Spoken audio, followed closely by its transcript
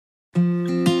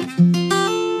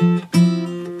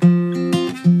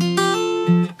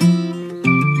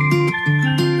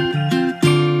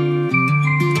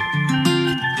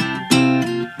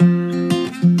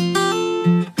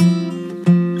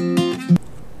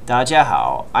大家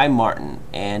好, I'm Martin,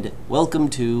 and welcome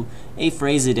to A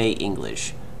Phrase a Day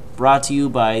English, brought to you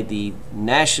by the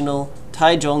National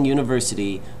Taichung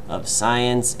University of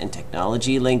Science and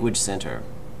Technology Language Center.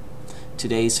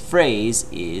 Today's phrase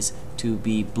is to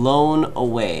be blown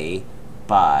away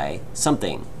by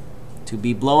something. To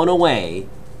be blown away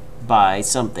by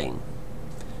something.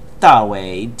 大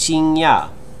为惊讶.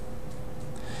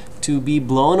 To be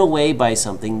blown away by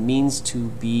something means to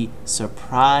be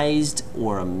surprised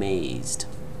or amazed.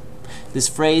 This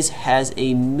phrase has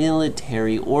a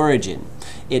military origin.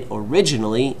 It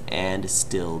originally, and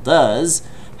still does,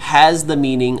 has the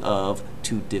meaning of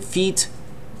to defeat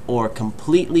or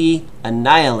completely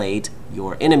annihilate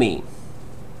your enemy.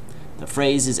 The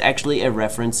phrase is actually a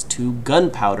reference to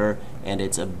gunpowder and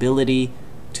its ability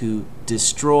to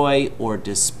destroy or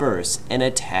disperse an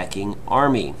attacking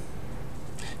army.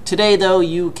 Today, though,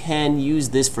 you can use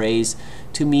this phrase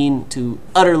to mean to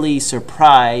utterly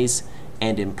surprise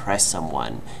and impress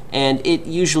someone, and it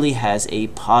usually has a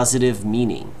positive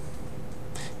meaning.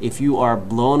 If you are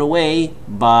blown away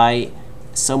by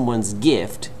someone's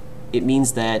gift, it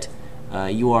means that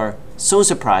you are so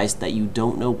surprised that you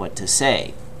don't know what to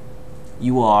say.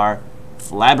 You are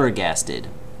flabbergasted.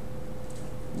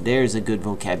 There's a good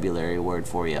vocabulary word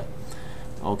for you.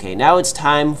 Okay, now it's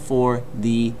time for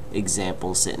the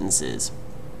example sentences.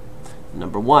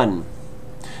 Number 1,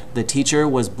 the teacher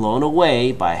was blown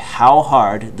away by how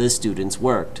hard the students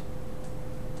worked.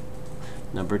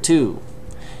 Number 2,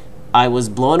 I was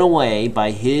blown away by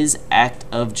his act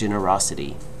of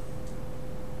generosity.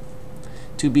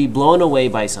 To be blown away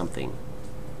by something.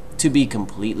 To be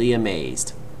completely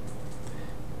amazed.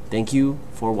 Thank you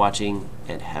for watching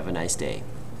and have a nice day.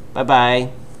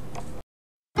 Bye-bye.